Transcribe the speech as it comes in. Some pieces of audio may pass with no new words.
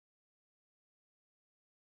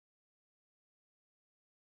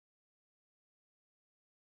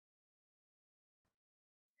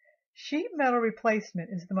Sheet metal replacement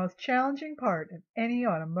is the most challenging part of any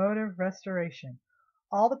automotive restoration.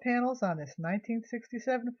 All the panels on this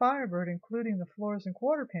 1967 Firebird, including the floors and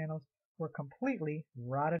quarter panels, were completely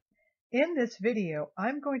rotted. In this video,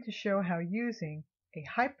 I'm going to show how using a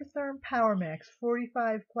Hypertherm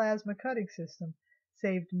Powermax45 plasma cutting system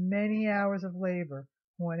saved many hours of labor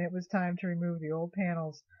when it was time to remove the old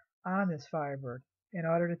panels on this Firebird in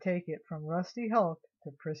order to take it from rusty hulk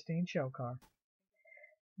to pristine show car.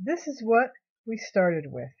 This is what we started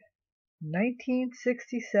with.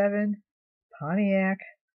 1967 Pontiac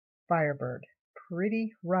Firebird,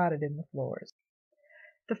 pretty rotted in the floors.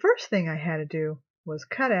 The first thing I had to do was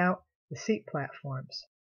cut out the seat platforms.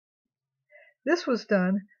 This was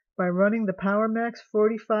done by running the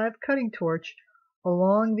Powermax45 cutting torch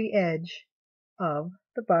along the edge of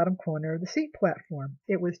the bottom corner of the seat platform.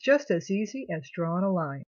 It was just as easy as drawing a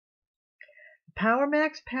line. The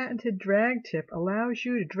Powermax patented drag tip allows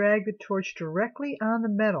you to drag the torch directly on the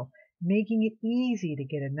metal, making it easy to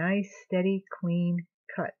get a nice, steady, clean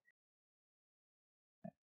cut.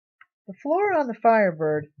 The floor on the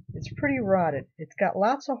Firebird is pretty rotted. It's got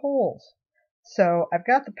lots of holes. So I've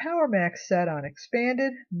got the Powermax set on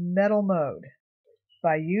expanded metal mode.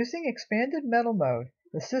 By using expanded metal mode,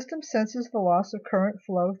 the system senses the loss of current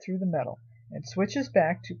flow through the metal and switches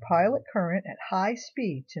back to pilot current at high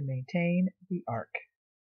speed to maintain the arc.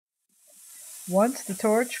 Once the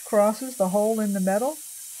torch crosses the hole in the metal,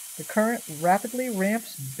 the current rapidly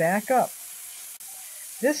ramps back up.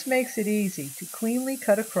 This makes it easy to cleanly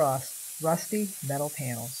cut across rusty metal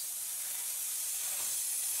panels.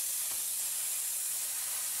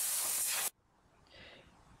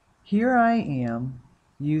 Here I am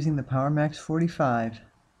using the Powermax45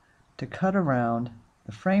 to cut around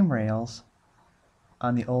the frame rails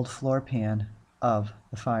on the old floor pan of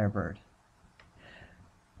the Firebird.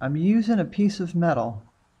 I'm using a piece of metal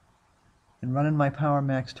and running my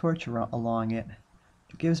Powermax torch along it.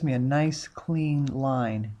 It gives me a nice clean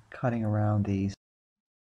line cutting around these.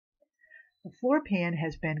 The floor pan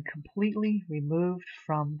has been completely removed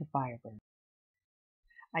from the Firebird.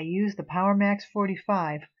 I used the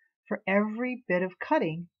Powermax45 for every bit of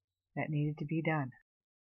cutting that needed to be done,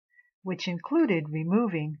 which included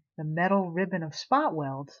removing the metal ribbon of spot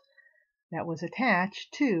welds that was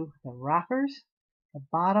attached to the rockers, the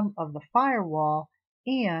bottom of the firewall,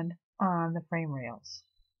 and on the frame rails.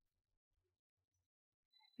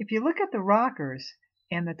 If you look at the rockers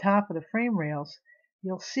and the top of the frame rails,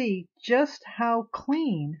 you'll see just how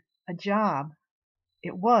clean a job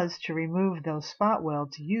it was to remove those spot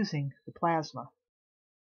welds using the plasma.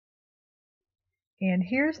 And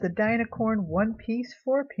here's the Dynacorn one-piece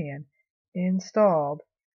floor pan installed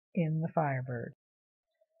in the Firebird.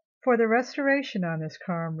 For the restoration on this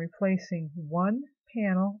car, I'm replacing one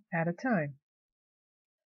panel at a time.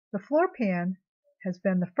 The floor pan has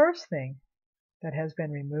been the first thing that has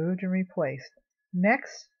been removed and replaced.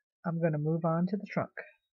 Next, I'm going to move on to the trunk.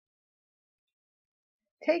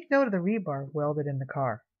 Take note of the rebar welded in the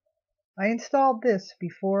car. I installed this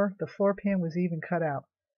before the floor pan was even cut out.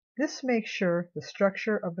 This makes sure the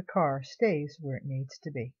structure of the car stays where it needs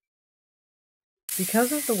to be.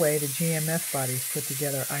 Because of the way the GMF body is put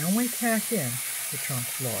together, I only tack in the trunk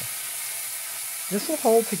floor. This will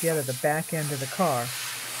hold together the back end of the car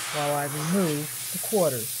while I remove the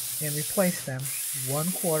quarters and replace them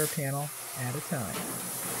one quarter panel at a time.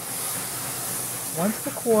 Once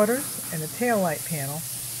the quarters and the taillight panel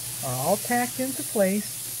are all tacked into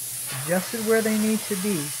place, adjusted where they need to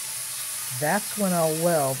be, that's when I'll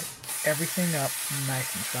weld everything up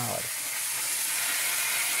nice and solid.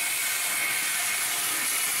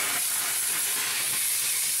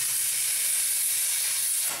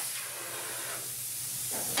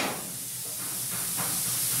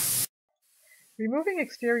 Removing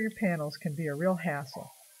exterior panels can be a real hassle,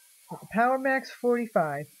 but the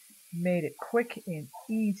Powermax45 made it quick and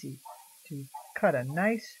easy to cut a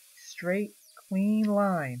nice, straight, clean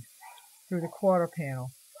line through the quarter panel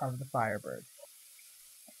of the Firebird.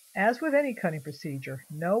 As with any cutting procedure,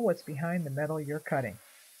 know what's behind the metal you're cutting.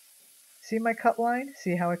 See my cut line?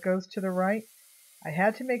 See how it goes to the right? I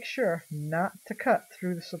had to make sure not to cut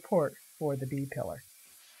through the support for the B-pillar.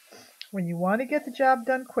 When you want to get the job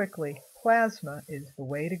done quickly, plasma is the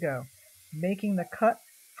way to go, making the cut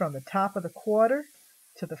from the top of the quarter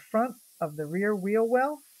to the front of the rear wheel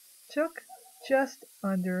well took just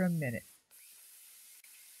under a minute.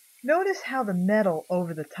 Notice how the metal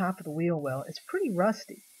over the top of the wheel well is pretty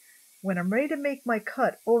rusty. When I'm ready to make my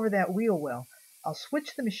cut over that wheel well, I'll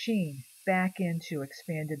switch the machine back into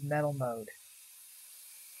expanded metal mode.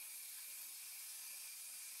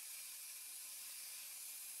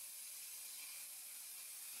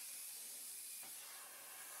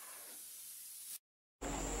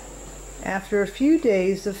 After a few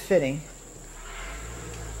days of fitting,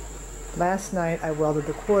 last night I welded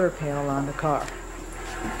the quarter panel on the car.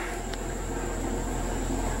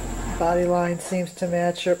 Body line seems to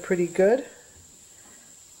match up pretty good.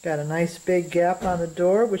 Got a nice big gap on the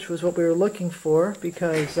door, which was what we were looking for,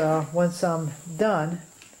 because once I'm done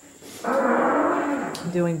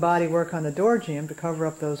doing body work on the door jamb to cover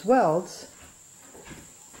up those welds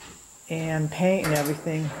and paint and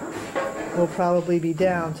everything, we'll probably be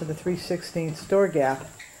down to the 3/16 door gap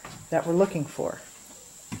that we're looking for.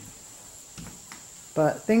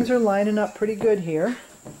 But things are lining up pretty good here.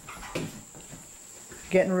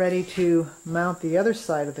 Getting ready to mount the other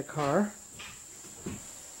side of the car.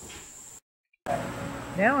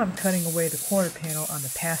 Now I'm cutting away the corner panel on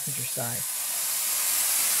the passenger side.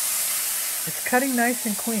 It's cutting nice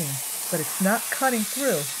and clean, but it's not cutting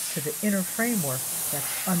through to the inner framework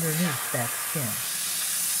that's underneath that skin.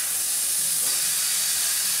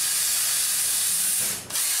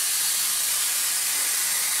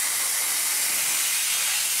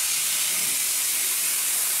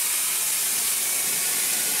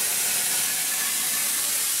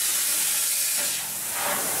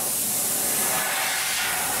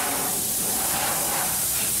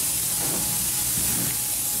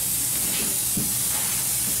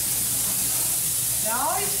 Now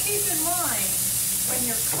always keep in mind, when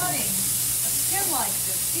you're cutting a skin like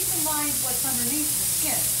this, keep in mind what's underneath the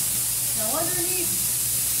skin. Now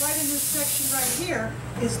underneath, right in this section right here,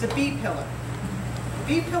 is the B-pillar. The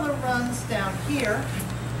B-pillar runs down here,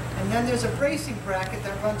 and then there's a bracing bracket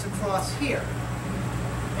that runs across here.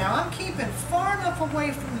 Now I'm keeping far enough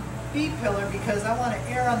away from the B-pillar because I want to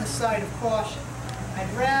err on the side of caution.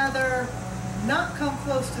 I'd rather not come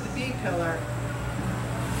close to the B-pillar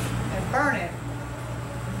and burn it.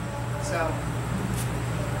 So,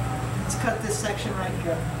 let's cut this section right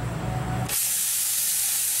here.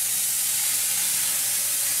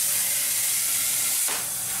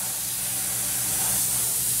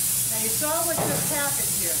 Now you saw what just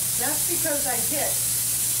happened here. That's because I hit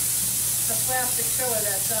the plastic filler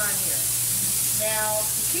that's on here. Now,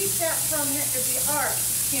 to keep that from hitting the arc,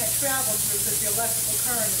 you can't travel through because the electrical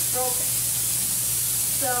current is broken.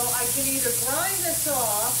 So I can either grind this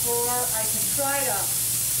off or I can try to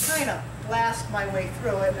kind of blast my way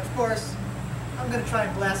through it. And of course, I'm going to try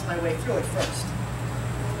and blast my way through it first.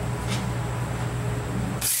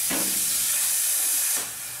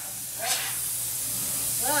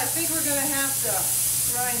 Well, I think we're going to have to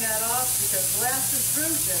grind that off because blasting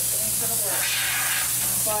through just ain't going to work.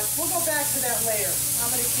 But we'll go back to that later. I'm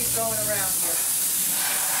going to keep going around here.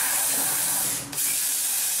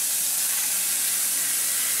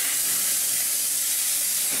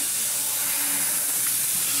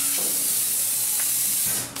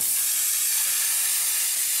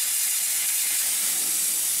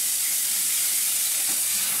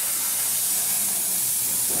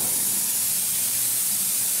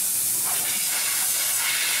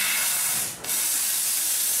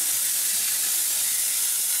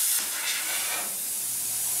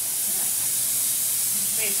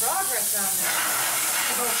 Made progress on this.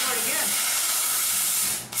 We'll go for it again.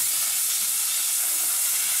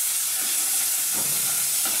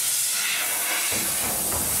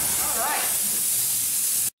 All right.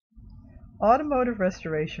 Automotive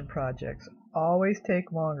restoration projects always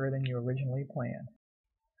take longer than you originally planned.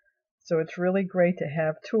 So it's really great to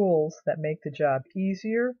have tools that make the job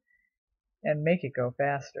easier and make it go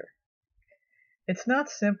faster. It's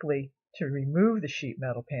not simply to remove the sheet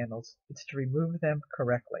metal panels, it's to remove them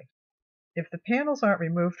correctly. If the panels aren't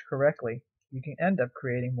removed correctly, you can end up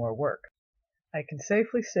creating more work. I can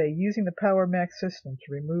safely say using the Powermax system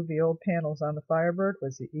to remove the old panels on the Firebird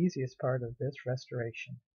was the easiest part of this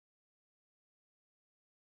restoration.